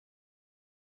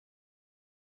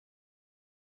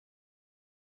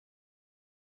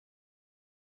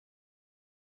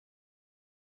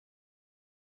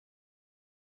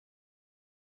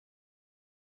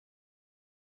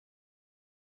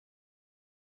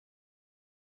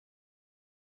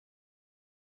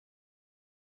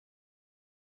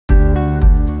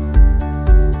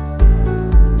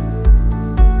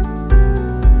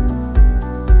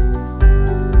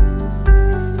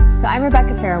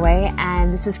Farraway,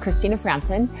 and this is Christina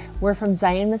Frantzen. We're from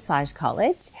Zion Massage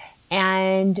College,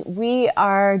 and we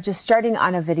are just starting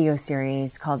on a video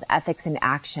series called Ethics in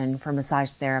Action for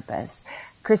Massage Therapists.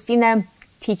 Christina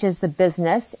teaches the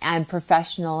business and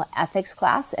professional ethics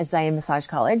class at Zion Massage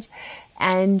College,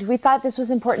 and we thought this was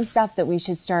important stuff that we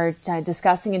should start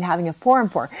discussing and having a forum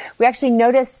for. We actually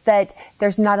noticed that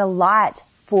there's not a lot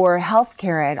for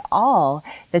healthcare at all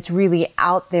that's really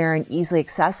out there and easily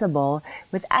accessible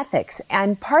with ethics.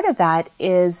 And part of that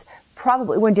is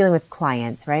probably when dealing with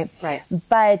clients, right? Right.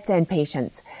 And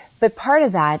patients. But part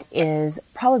of that is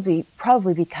probably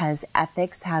because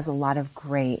ethics has a lot of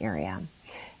gray area.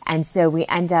 And so we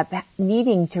end up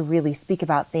needing to really speak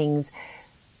about things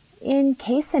in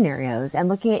case scenarios and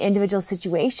looking at individual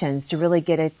situations to really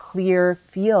get a clear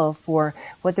feel for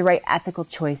what the right ethical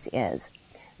choice is.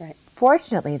 Right.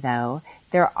 Fortunately, though,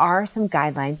 there are some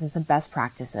guidelines and some best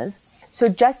practices. So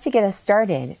just to get us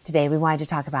started today, we wanted to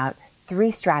talk about 3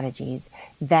 strategies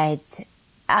that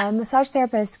a massage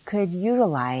therapist could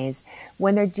utilize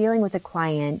when they're dealing with a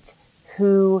client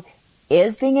who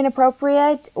is being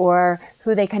inappropriate or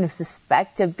who they kind of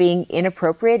suspect of being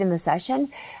inappropriate in the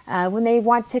session, when they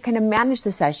want to kind of manage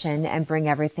the session and bring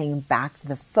everything back to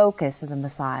the focus of the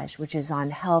massage, which is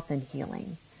on health and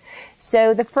healing.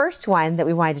 So the first one that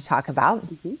we wanted to talk about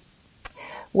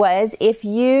was if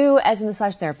you, as a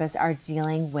massage therapist, are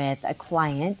dealing with a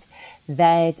client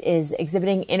that is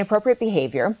exhibiting inappropriate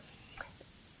behavior,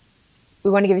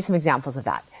 we want to give you some examples of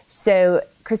that. So,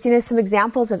 Christina, some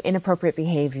examples of inappropriate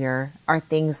behavior are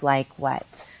things like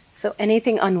what? So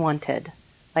anything unwanted,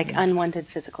 like unwanted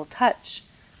physical touch,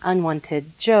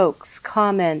 unwanted jokes,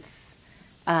 comments,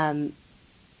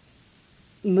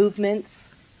 movements,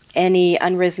 any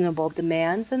unreasonable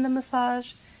demands in the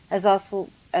massage, as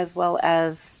well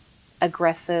as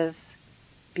aggressive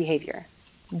behavior.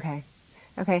 Okay.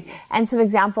 And some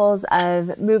examples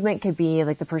of movement could be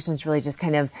like the person's really just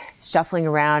kind of shuffling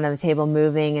around on the table,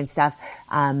 moving and stuff.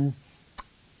 And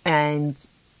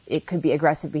it could be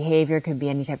aggressive behavior, it could be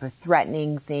any type of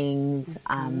threatening things.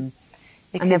 And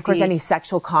of course, any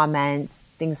sexual comments,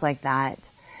 things like that.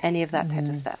 Any of that type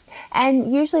of stuff.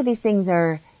 And usually these things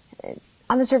are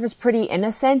on the surface pretty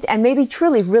innocent and maybe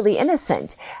truly really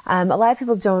innocent. A lot of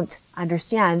people don't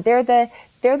understand. They're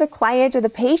the client or the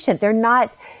patient. They're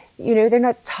not, they're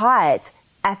not taught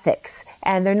ethics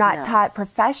and they're not taught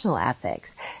professional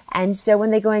ethics. And so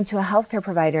when they go into a healthcare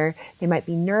provider, they might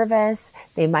be nervous.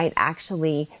 They might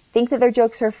actually think that their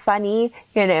jokes are funny,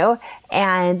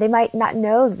 and they might not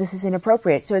know that this is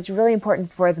inappropriate. So it's really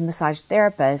important for the massage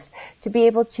therapist to be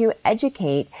able to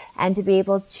educate and to be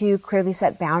able to clearly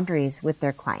set boundaries with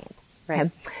their client. Right.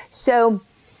 Okay? So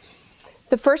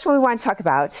the first one we want to talk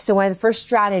about, so one of the first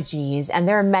strategies, and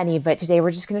there are many, but today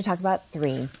we're just going to talk about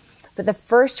 3. But the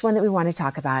first one that we want to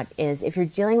talk about is if you're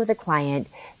dealing with a client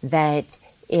that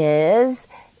is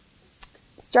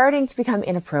starting to become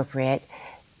inappropriate,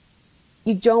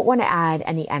 you don't want to add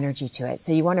any energy to it.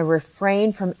 So you want to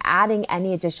refrain from adding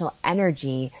any additional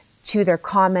energy to their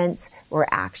comments or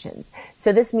actions.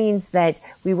 So this means that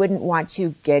we wouldn't want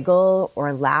to giggle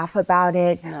or laugh about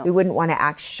it. No. We wouldn't want to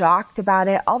act shocked about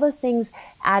it. All those things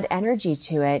add energy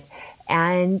to it,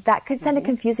 and that could send a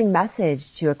confusing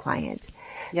message to a client.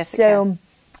 Yes, so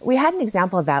we had an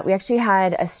example of that. We actually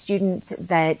had a student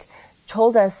that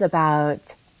told us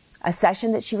about a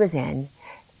session that she was in,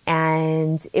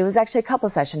 and it was actually a couple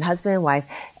session, husband and wife,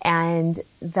 and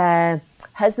the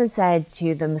husband said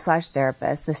to the massage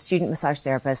therapist, the student massage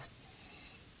therapist,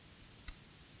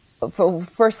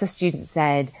 first the student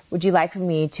said, "Would you like for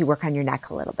me to work on your neck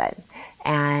a little bit?"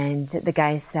 And the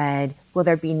guy said, "Will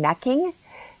there be necking?"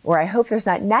 Or "I hope there's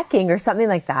not necking," or something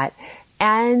like that.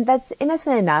 And that's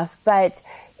innocent enough, but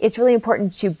it's really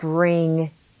important to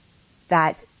bring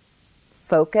that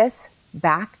focus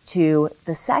back to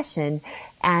the session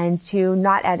and to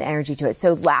not add energy to it.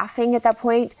 So laughing at that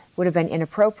point would have been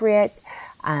inappropriate.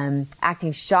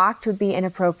 Acting shocked would be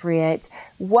inappropriate.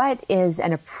 What is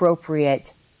an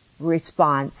appropriate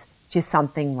response to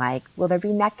something like, "Will there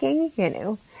be necking?"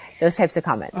 Those types of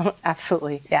comments.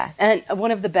 Absolutely. Yeah. And one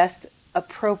of the best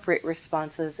appropriate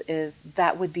responses is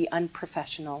that would be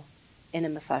unprofessional in a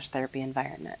massage therapy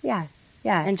environment. Yeah.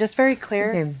 And just very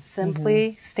clear,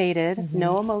 simply stated,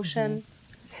 no emotion.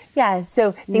 Yeah,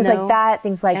 so things like that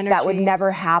would energy.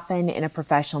 never happen in a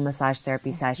professional massage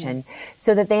therapy session,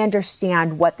 so that they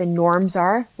understand what the norms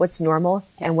are, what's normal,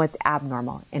 and what's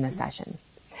abnormal in a session.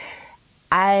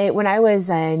 When I was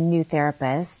a new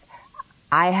therapist,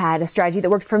 I had a strategy that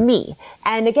worked for me.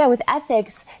 And again, with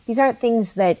ethics, these aren't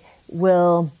things that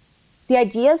the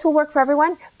ideas will work for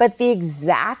everyone, but the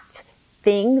exact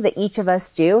thing that each of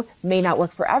us do may not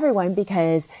work for everyone,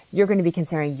 because you're going to be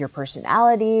considering your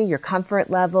personality, your comfort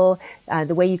level,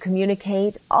 the way you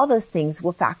communicate. All those things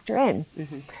will factor in.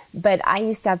 But I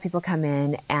used to have people come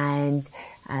in, and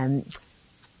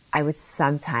I would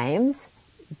sometimes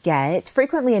get,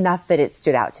 frequently enough that it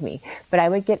stood out to me, but I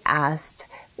would get asked,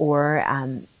 or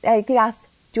I'd get asked,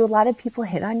 do a lot of people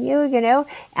hit on you,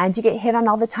 and you get hit on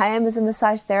all the time as a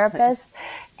massage therapist?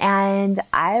 And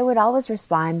I would always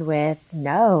respond with,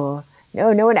 no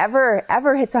one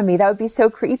ever hits on me. That would be so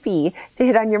creepy to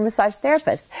hit on your massage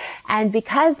therapist. And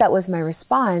because that was my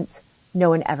response, no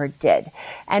one ever did.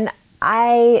 And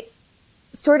I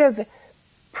sort of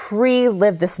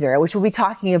pre-lived the scenario, which we'll be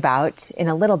talking about in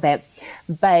a little bit,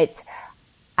 but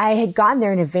I had gone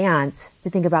there in advance to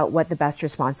think about what the best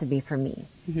response would be for me.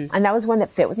 And that was one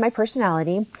that fit with my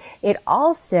personality. It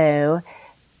allowed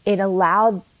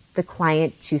the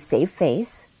client to save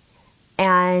face,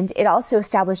 and it also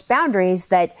established boundaries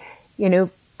that,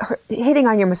 hitting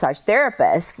on your massage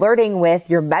therapist, flirting with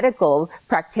your medical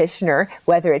practitioner,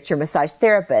 whether it's your massage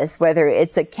therapist, whether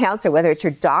it's a counselor, whether it's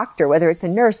your doctor, whether it's a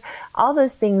nurse, all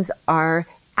those things are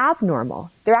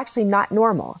abnormal. They're actually not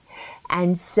normal.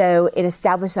 And so it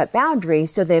established that boundary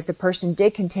so that if the person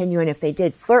did continue, and if they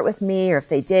did flirt with me, or if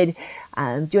they did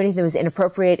do anything that was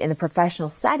inappropriate in the professional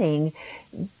setting,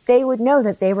 they would know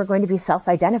that they were going to be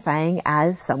self-identifying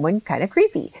as someone kind of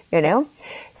creepy,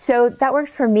 So that worked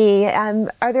for me.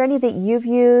 Are there any that you've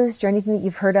used, or anything that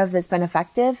you've heard of that's been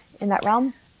effective in that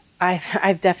realm?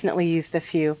 I've definitely used a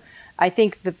few. I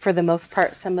think that for the most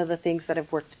part, some of the things that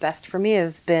have worked best for me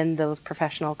has been those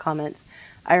professional comments.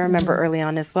 I remember early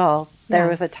on as well, there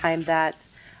was a time that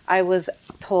I was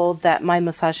told that my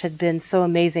massage had been so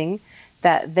amazing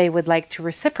that they would like to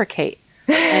reciprocate.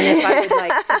 And if I would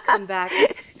like to come back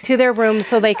to their room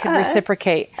so they could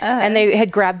reciprocate. And they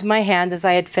had grabbed my hand as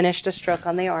I had finished a stroke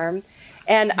on the arm.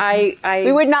 And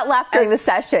we would not laugh during the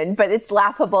session, but it's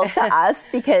laughable to us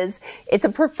because it's a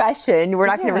profession. We're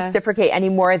not going to reciprocate any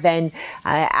more than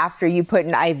after you put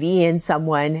an IV in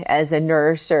someone as a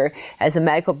nurse or as a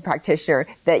medical practitioner,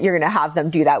 that you're going to have them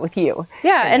do that with you.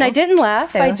 Yeah, and I didn't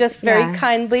laugh. I just very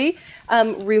kindly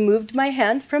removed my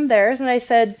hand from theirs, and I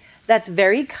said, "That's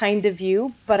very kind of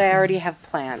you, but I already have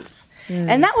plans."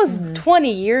 And that was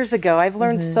 20 years ago. I've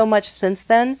learned so much since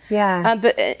then.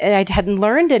 But I hadn't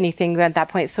learned anything at that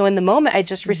point. So in the moment, I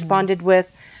just responded with,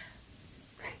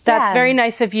 "That's very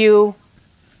nice of you,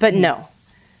 but no."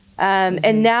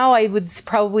 And now I would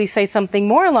probably say something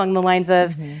more along the lines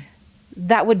of,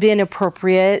 "That would be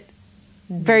inappropriate,"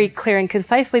 very clear and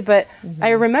concisely. But I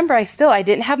remember I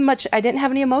didn't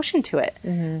have any emotion to it.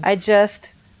 I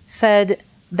just said,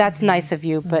 "That's nice of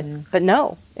you, but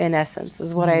no," in essence,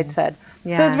 is what I had said.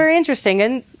 So it's very interesting.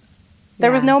 And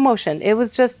there was no emotion. It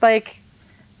was just like,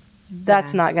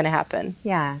 that's not going to happen.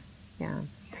 We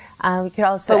could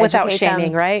also, but without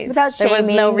shaming, right? Without shaming. There was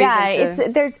no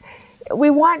reason we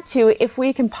want to, if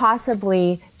we can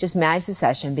possibly just manage the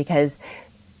session, because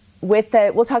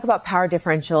we'll talk about power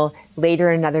differential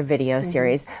later in another video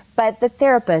series, but the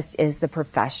therapist is the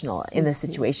professional in this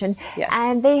situation,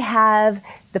 and they have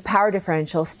the power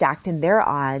differential stacked in their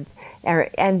odds,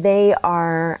 and they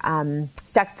are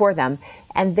stacked for them,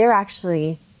 and they're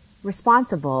actually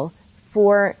responsible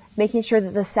for making sure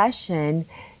that the session,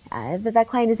 that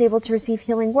client is able to receive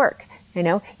healing work.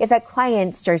 If that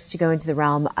client starts to go into the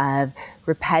realm of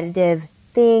repetitive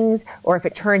things, or if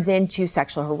it turns into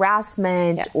sexual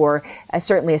harassment or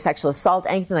certainly a sexual assault,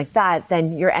 anything like that,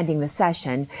 then you're ending the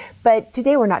session. But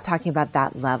today we're not talking about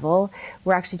that level.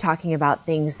 We're actually talking about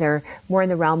things that are more in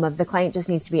the realm of the client just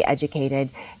needs to be educated,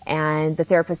 and the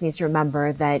therapist needs to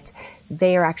remember that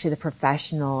they are actually the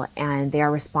professional and they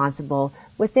are responsible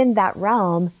within that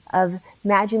realm of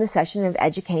managing the session, of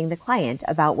educating the client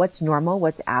about what's normal,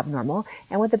 what's abnormal,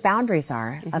 and what the boundaries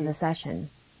are of the session.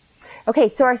 Okay,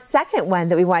 so our second one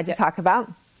that we wanted to talk about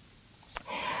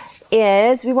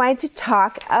is we wanted to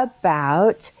talk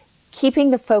about keeping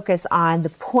the focus on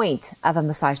the point of a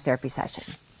massage therapy session.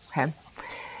 Okay,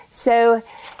 so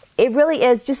it really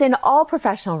is, just in all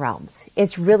professional realms,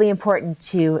 it's really important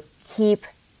to keep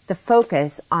the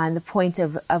focus on the point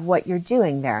of what you're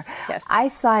doing there. I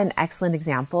saw an excellent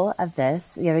example of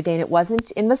this the other day, and it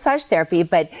wasn't in massage therapy,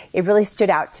 but it really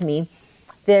stood out to me.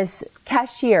 This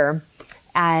cashier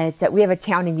we have a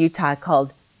town in Utah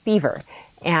called Beaver,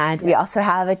 and we also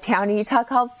have a town in Utah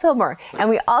called Fillmore, and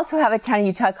we also have a town in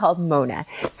Utah called Mona.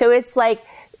 So it's like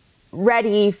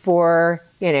ready for,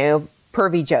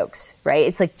 pervy jokes, right?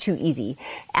 It's like too easy.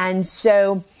 And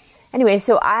so anyway,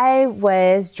 so I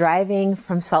was driving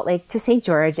from Salt Lake to St.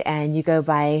 George, and you go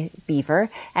by Beaver,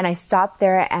 and I stopped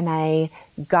there and I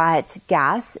got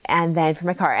gas and then for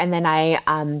my car, and then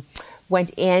I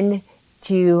went in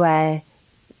to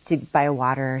buy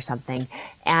water or something.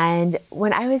 And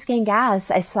when I was getting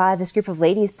gas, I saw this group of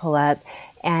ladies pull up,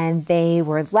 and they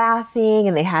were laughing,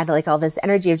 and they had like all this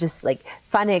energy of just like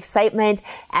fun and excitement.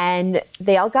 And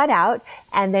they all got out.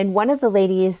 And then one of the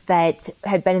ladies that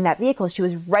had been in that vehicle, she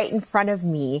was right in front of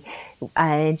me,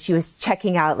 and she was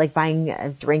checking out, like buying a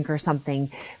drink or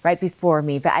something right before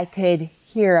me. But I could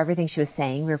hear everything she was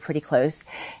saying. We were pretty close.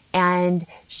 And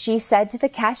she said to the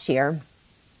cashier,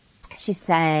 she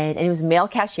said, and it was a male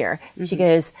cashier, she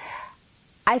goes,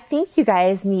 I think you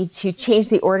guys need to change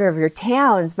the order of your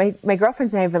towns. My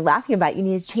girlfriends and I have been laughing about, you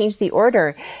need to change the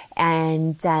order.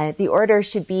 And the order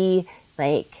should be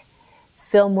like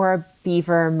Fillmore,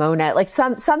 Beaver, Mona, like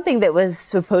something that was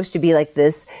supposed to be like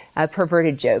this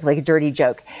perverted joke, like a dirty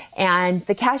joke. And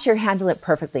the cashier handled it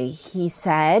perfectly. He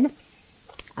said,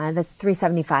 that's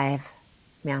 $3.75,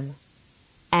 ma'am.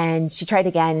 And she tried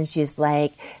again, and she was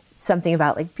like, something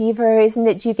about like Beaver, isn't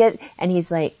it? Do you get? And he's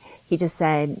like, he just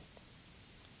said,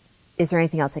 is there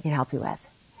anything else I can help you with?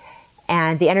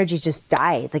 And the energy just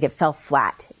died, like it fell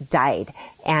flat, died.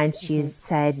 And she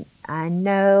said,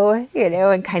 no,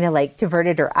 and kind of like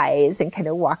diverted her eyes and kind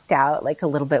of walked out like a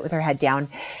little bit with her head down.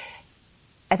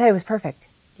 I thought it was perfect.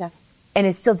 Yeah. And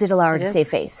it still did allow her to save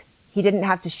face. He didn't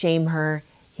have to shame her.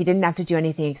 He didn't have to do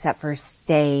anything except for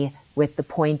stay with the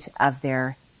point of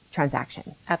their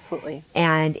transaction. Absolutely.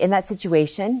 And in that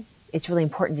situation, it's really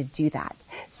important to do that.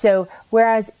 So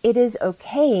whereas it is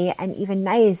okay and even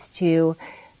nice to,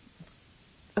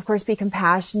 of course, be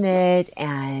compassionate,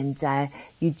 and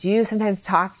you do sometimes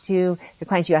talk to your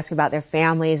clients, you ask about their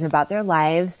families and about their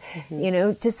lives,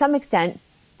 to some extent.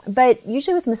 But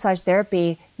usually with massage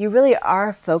therapy, you really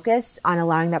are focused on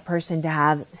allowing that person to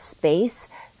have space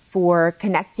for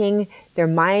connecting their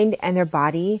mind and their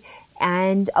body.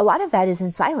 And a lot of that is in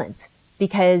silence,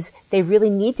 because they really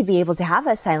need to be able to have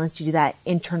that silence to do that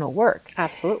internal work.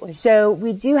 Absolutely. So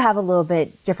we do have a little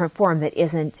bit different form that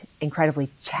isn't incredibly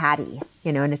chatty,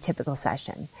 in a typical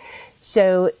session.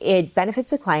 So it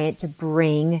benefits the client to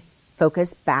bring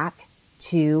focus back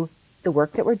to the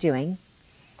work that we're doing.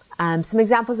 Some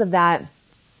examples of that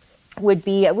would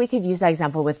be, we could use that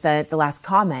example with the last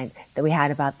comment that we had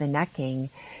about the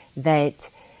necking, that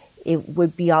it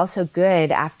would be also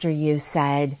good after you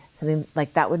said something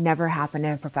like that would never happen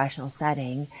in a professional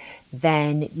setting.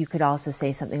 Then you could also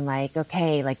say something like,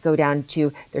 okay, like go down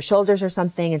to their shoulders or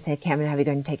something and say, okay, I'm going to have you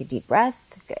go and take a deep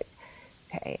breath. Good.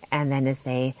 Okay. And then as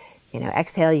they,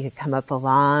 exhale, you could come up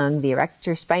along the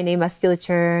erector spinae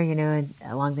musculature, and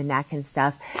along the neck and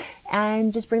stuff,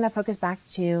 and just bring that focus back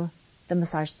to the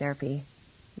massage therapy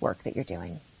work that you're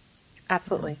doing.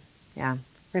 Absolutely. Yeah.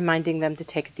 Reminding them to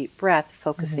take a deep breath,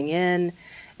 focusing in.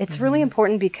 It's really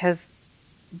important because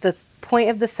the point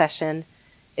of the session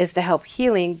is to help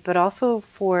healing, but also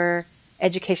for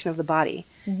education of the body.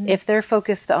 If they're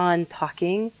focused on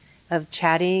talking, of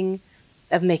chatting,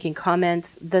 of making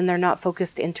comments, then they're not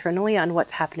focused internally on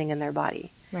what's happening in their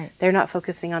body. Right. They're not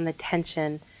focusing on the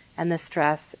tension and the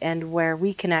stress, and where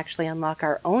we can actually unlock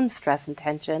our own stress and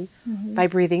tension by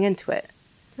breathing into it.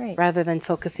 Right. Rather than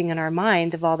focusing in our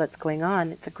mind of all that's going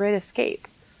on. It's a great escape.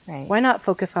 Right. Why not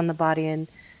focus on the body and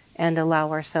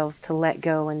allow ourselves to let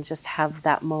go and just have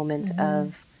that moment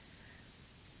of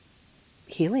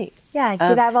healing? Yeah, you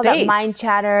could have all that mind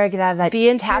chatter, you could have that be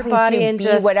into your body and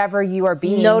just whatever you are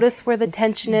being. Notice where the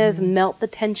tension is, melt the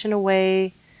tension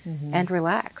away, and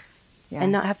relax. Yeah.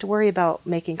 And not have to worry about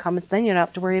making comments. Then you don't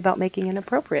have to worry about making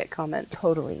inappropriate comments.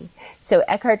 Totally. So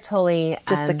Eckhart Tolle...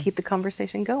 just to keep the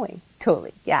conversation going.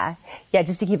 Totally, yeah. Yeah,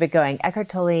 just to keep it going. Eckhart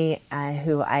Tolle,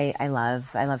 who I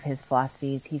love his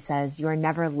philosophies, he says, you are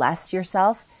never less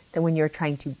yourself than when you're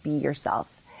trying to be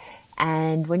yourself.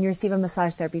 And when you receive a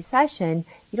massage therapy session,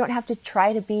 you don't have to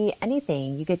try to be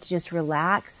anything. You get to just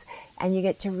relax, and you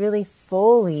get to really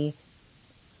fully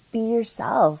be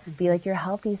yourself, be like your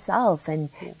healthy self, and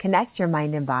connect your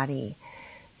mind and body.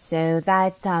 So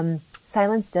that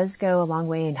silence does go a long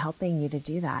way in helping you to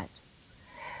do that.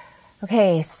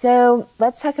 Okay, so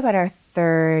let's talk about our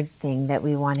third thing that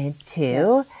we wanted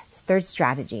to, third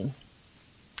strategy.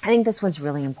 I think this one's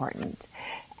really important.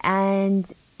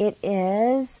 And it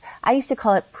is, I used to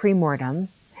call it pre-mortem,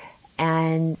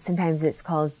 and sometimes it's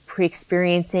called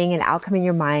pre-experiencing an outcome in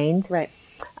your mind. Right.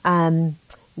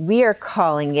 We are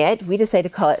calling it, we decided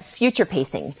to call it future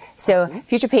pacing. So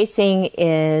future pacing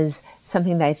is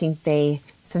something that I think they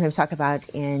sometimes talk about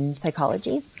in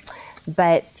psychology.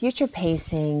 But future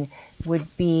pacing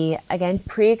would be, again,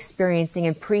 pre-experiencing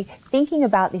and pre-thinking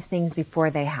about these things before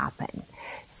they happen,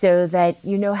 so that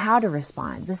you know how to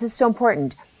respond. This is so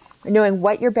important. knowing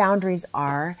what your boundaries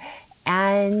are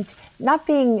and not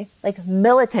being like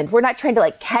militant. We're not trying to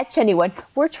like catch anyone.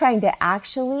 We're trying to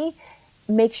actually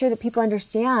make sure that people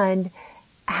understand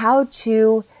how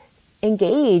to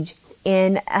engage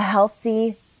in a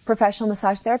healthy professional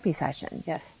massage therapy session.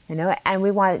 Yes. You know, and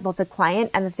we want both the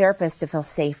client and the therapist to feel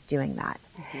safe doing that.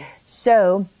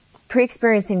 So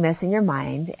pre-experiencing this in your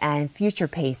mind and future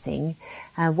pacing,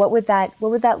 what would that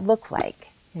look like?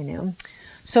 You know?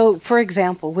 So for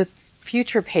example, with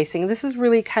future pacing, this is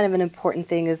really kind of an important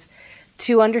thing, is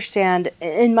to understand,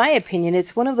 in my opinion,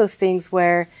 it's one of those things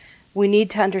where we need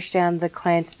to understand the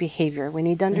client's behavior. We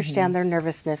need to understand their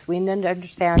nervousness. We need to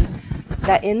understand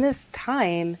that in this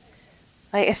time,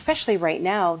 like especially right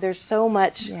now, there's so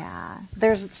much,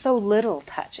 there's so little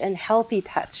touch and healthy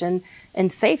touch and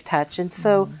safe touch. And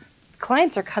so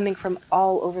clients are coming from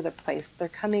all over the place. They're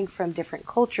coming from different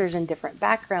cultures and different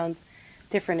backgrounds,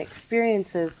 different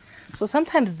experiences. So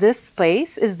sometimes this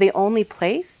space is the only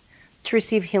place to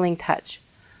receive healing touch,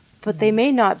 but they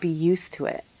may not be used to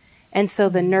it. And so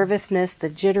the nervousness, the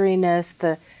jitteriness,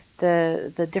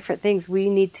 the different things, we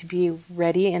need to be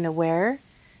ready and aware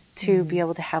to be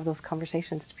able to have those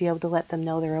conversations, to be able to let them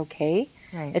know they're okay.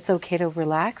 Right. It's okay to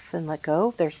relax and let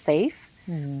go. They're safe.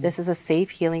 This is a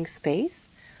safe healing space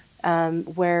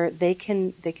where they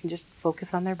can just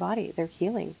focus on their body, their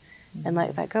healing, and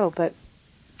let that go. But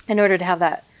in order to have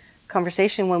that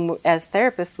conversation, as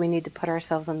therapists, we need to put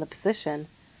ourselves in the position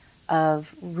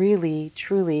of really,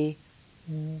 truly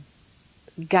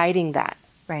guiding that.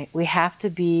 Right. We have to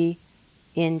be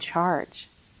in charge.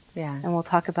 Yeah. And we'll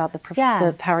talk about the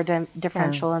power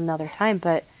differential another time,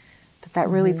 but that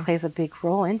really plays a big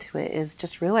role into it, is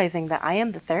just realizing that I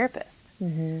am the therapist.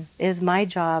 It is my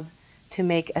job to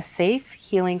make a safe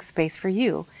healing space for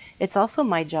you. It's also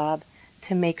my job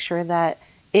to make sure that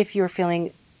if you're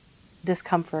feeling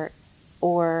discomfort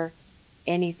or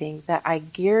anything, that I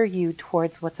gear you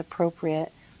towards what's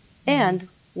appropriate and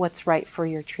what's right for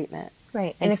your treatment.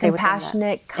 Right. In a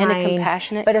compassionate,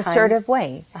 kind, but assertive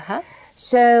way.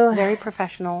 So very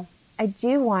professional. I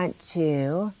do want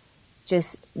to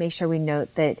just make sure we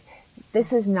note that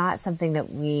this is not something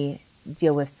that we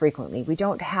deal with frequently. We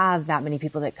don't have that many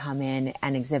people that come in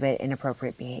and exhibit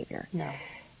inappropriate behavior. No.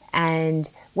 And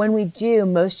when we do,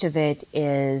 most of it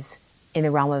is in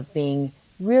the realm of being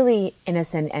really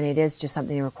innocent, and it is just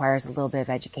something that requires a little bit of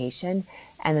education.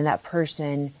 And then that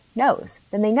person knows.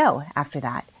 Then they know after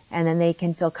that. And then they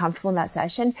can feel comfortable in that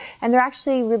session. And they're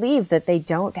actually relieved that they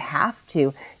don't have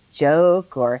to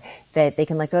joke, or that they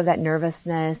can let go of that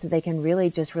nervousness, that they can really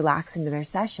just relax into their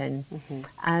session.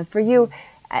 For you,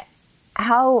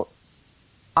 how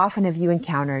often have you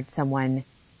encountered someone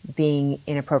being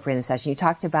inappropriate in the session? You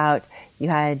talked about you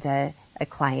had a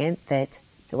client that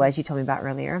you told me about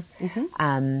earlier.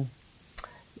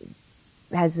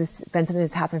 Has this been something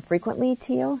that's happened frequently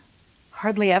to you?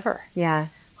 Hardly ever. Yeah.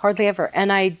 Hardly ever.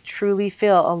 And I truly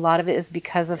feel a lot of it is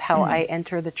because of how I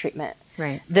enter the treatment.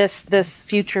 Right. This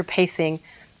future pacing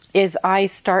is, I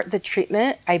start the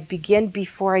treatment, I begin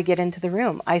before I get into the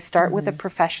room. I start with a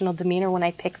professional demeanor when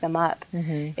I pick them up.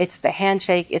 It's the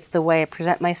handshake, it's the way I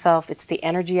present myself, it's the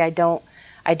energy. I don't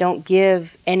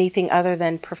give anything other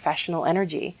than professional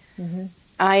energy.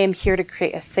 I am here to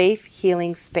create a safe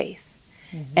healing space.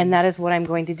 And that is what I'm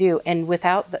going to do. And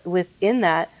within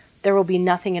that, there will be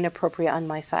nothing inappropriate on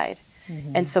my side.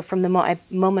 And so from the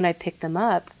moment I pick them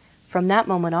up, from that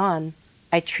moment on,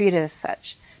 I treat it as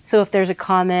such. So if there's a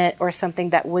comment or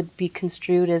something that would be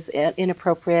construed as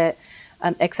inappropriate,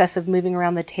 excessive moving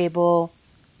around the table,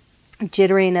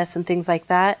 jitteriness and things like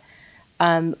that,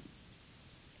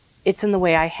 it's in the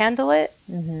way I handle it.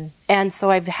 And so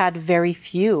I've had very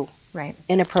few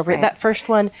inappropriate. That first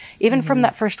one, even from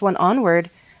that first one onward,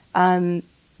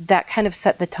 that kind of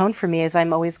set the tone for me, as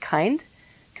I'm always kind,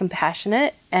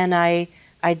 compassionate, and I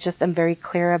just am very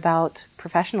clear about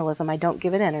professionalism. I don't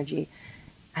give it energy.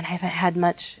 And I haven't had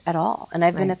much at all. And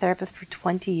I've been a therapist for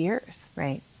 20 years.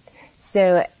 Right.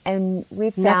 So, and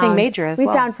we've found... Nothing major as well.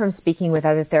 We found from speaking with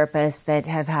other therapists that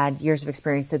have had years of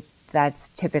experience that that's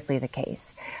typically the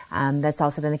case. That's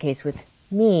also been the case with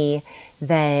me,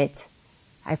 that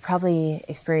I've probably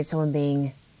experienced someone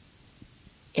being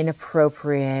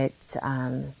inappropriate,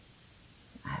 I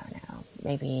don't know,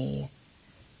 maybe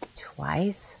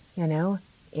twice,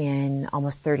 in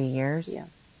almost 30 years.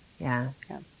 Yeah.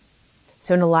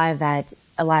 So in a lot of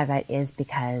that is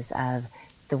because of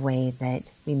the way that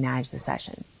we manage the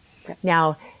session.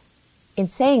 Now, in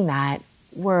saying that,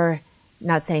 we're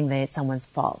not saying that it's someone's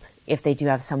fault if they do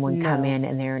have someone come in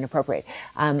and they're inappropriate.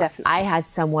 Definitely. I had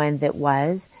someone that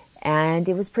was, and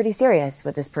it was pretty serious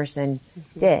what this person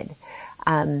did.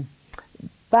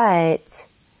 But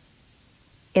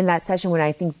in that session, when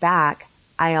I think back,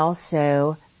 I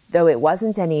also, though it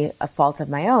wasn't any fault of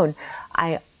my own,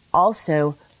 I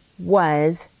also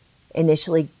was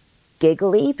initially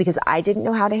giggly because I didn't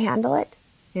know how to handle it,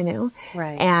 you know?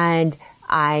 Right. And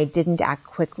I didn't act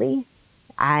quickly.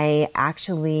 I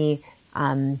actually,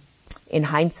 in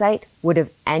hindsight, would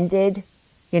have ended,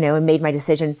 you know, and made my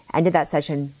decision, ended that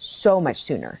session so much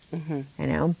sooner, you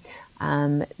know?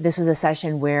 This was a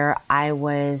session where I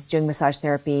was doing massage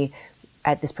therapy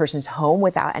at this person's home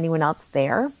without anyone else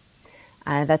there.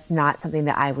 That's not something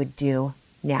that I would do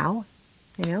now,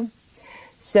 you know?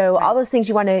 So all those things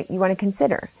you want to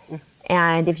consider.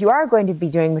 And if you are going to be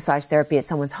doing massage therapy at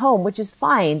someone's home, which is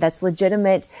fine, that's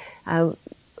legitimate,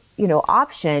 you know,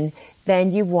 option,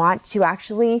 then you want to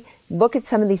actually look at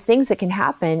some of these things that can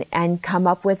happen and come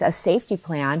up with a safety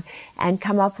plan and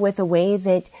come up with a way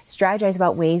that, strategize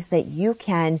about ways that you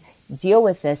can deal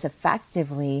with this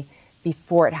effectively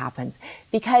before it happens.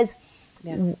 Because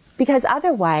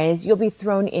otherwise you'll be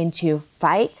thrown into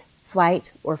fight,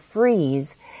 flight, or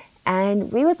freeze.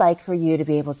 And we would like for you to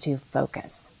be able to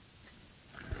focus.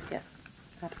 Yes,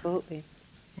 absolutely.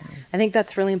 Yeah. I think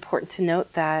that's really important to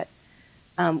note that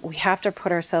we have to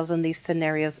put ourselves in these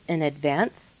scenarios in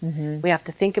advance. We have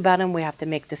to think about them. We have to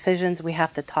make decisions. We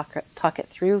have to talk it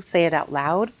through, say it out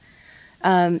loud.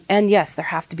 And yes, there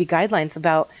have to be guidelines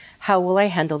about how will I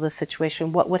handle this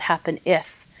situation? What would happen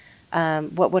if?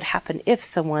 What would happen if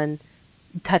someone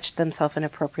touched themselves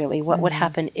inappropriately? What would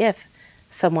happen if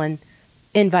someone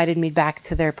invited me back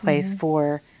to their place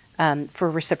for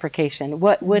reciprocation?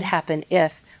 What would happen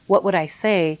if? What would I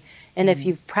say? And if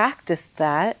you've practiced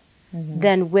that,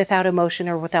 then without emotion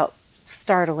or without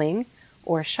startling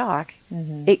or shock,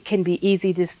 it can be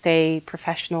easy to stay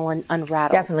professional and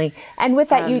unrattled. Definitely. And with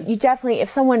that, you definitely, if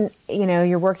someone, you know,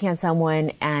 you're working on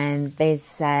someone and they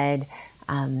said,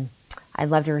 I'd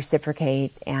love to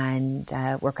reciprocate and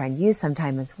work on you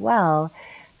sometime as well,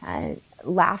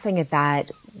 laughing at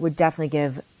that would definitely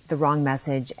give the wrong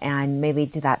message and may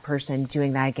lead to that person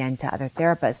doing that again to other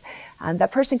therapists.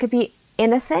 That person could be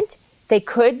innocent. They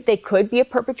could be a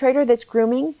perpetrator that's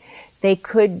grooming. They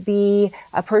could be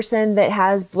a person that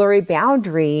has blurry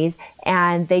boundaries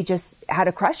and they just had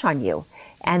a crush on you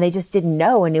and they just didn't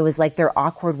know, and it was like their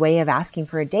awkward way of asking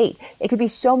for a date. It could be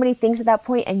so many things at that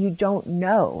point and you don't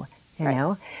know, you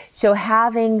know? So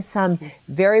having some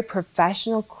very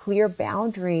professional, clear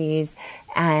boundaries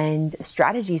and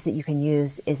strategies that you can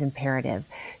use is imperative.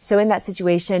 So in that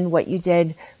situation, what you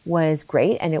did was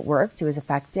great and it worked. It was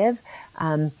effective.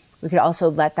 We could also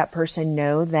let that person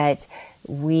know that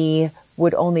we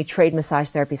would only trade massage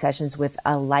therapy sessions with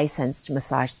a licensed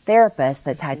massage therapist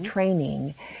that's had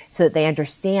training, so that they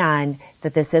understand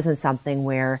that this isn't something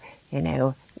where, you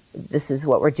know, this is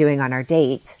what we're doing on our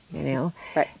date, you know.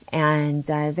 And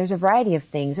there's a variety of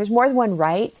things. There's more than one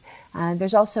right.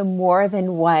 There's also more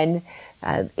than one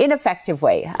ineffective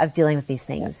way of dealing with these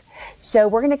things. So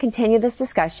we're going to continue this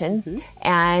discussion,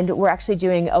 and we're actually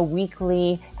doing a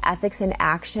weekly ethics in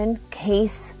action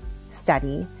case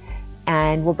study,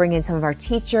 and we'll bring in some of our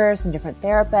teachers and different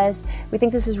therapists. We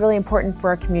think this is really important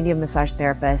for our community of massage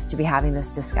therapists to be having this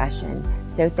discussion.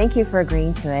 So thank you for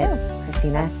agreeing to it,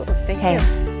 Christina. Absolutely. Thank you.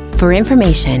 For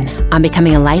information on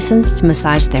becoming a licensed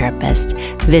massage therapist,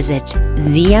 visit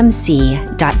zmc.edu.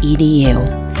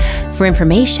 For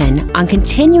information on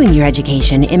continuing your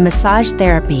education in massage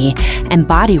therapy and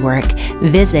bodywork,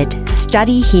 visit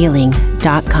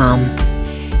studyhealing.com.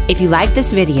 If you like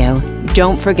this video,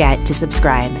 don't forget to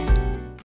subscribe.